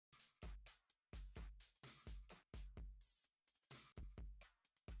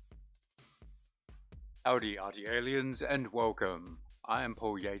Howdy ArtyAliens and welcome. I am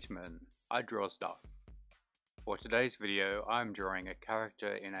Paul Yateman. I draw stuff. For today's video I am drawing a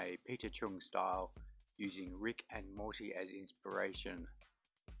character in a Peter Chung style using Rick and Morty as inspiration.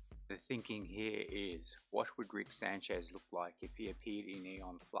 The thinking here is, what would Rick Sanchez look like if he appeared in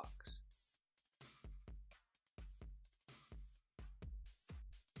Aeon Flux?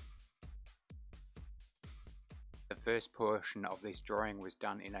 The first portion of this drawing was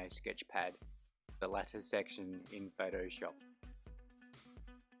done in a sketch pad, the latter section in Photoshop.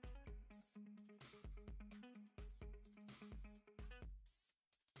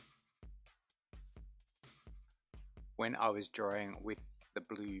 When I was drawing with the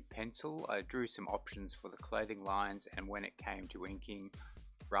blue pencil, I drew some options for the clothing lines, and when it came to inking,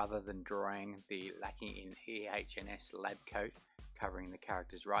 rather than drawing the lacking in EH&S lab coat covering the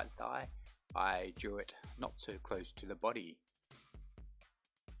character's right thigh, I drew it not so close to the body.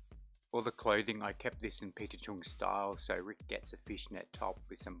 For the clothing I kept this in Peter Chung style, so Rick gets a fishnet top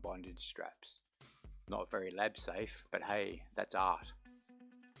with some bondage straps. Not very lab safe, but hey, that's art.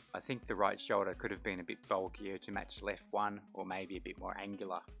 I think the right shoulder could have been a bit bulkier to match left one, or maybe a bit more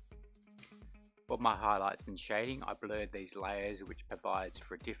angular. For my highlights and shading, I blurred these layers, which provides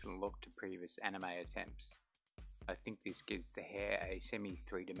for a different look to previous anime attempts. I think this gives the hair a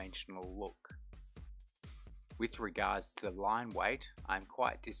semi-three-dimensional look. With regards to the line weight, I am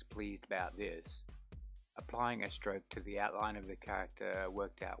quite displeased about this. Applying a stroke to the outline of the character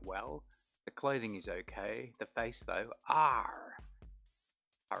worked out well. The clothing is okay, the face though,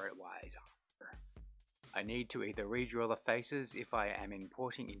 Pirate-wise, I need to either redraw the faces if I am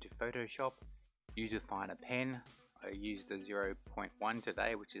importing into Photoshop, use a finer pen. I used the 0.1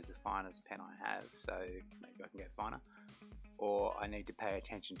 today, which is the finest pen I have, so maybe I can get finer. Or I need to pay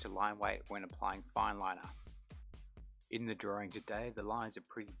attention to line weight when applying fine liner. In the drawing today, the lines are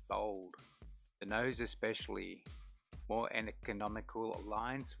pretty bold. The nose especially. More economical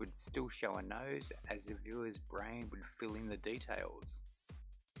lines would still show a nose, as the viewer's brain would fill in the details.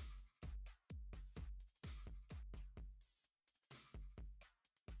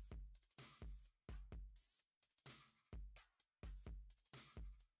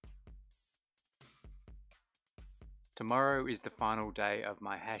 Tomorrow is the final day of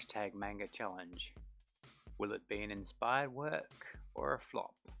my #manga challenge. Will it be an inspired work or a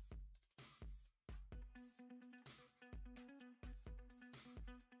flop?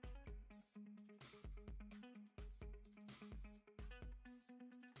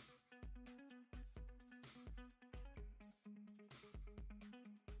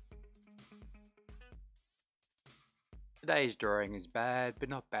 Today's drawing is bad, but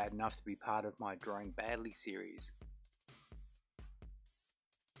not bad enough to be part of my Drawing Badly series.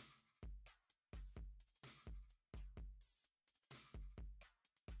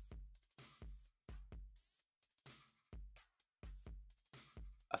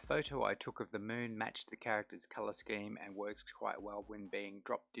 A photo I took of the moon matched the character's colour scheme and works quite well when being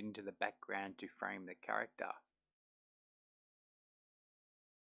dropped into the background to frame the character.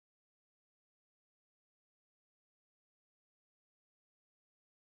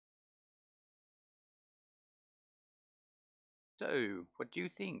 So, what do you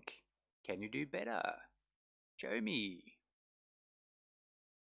think? Can you do better? Show me!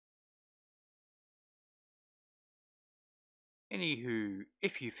 Anywho,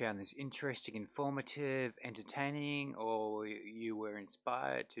 if you found this interesting, informative, entertaining, or you were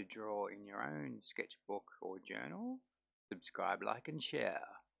inspired to draw in your own sketchbook or journal, subscribe, like and share.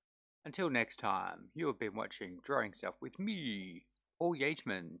 Until next time, you have been watching Drawing Stuff with me, Paul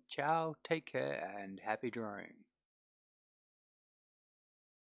Yateman. Ciao, take care, and happy drawing.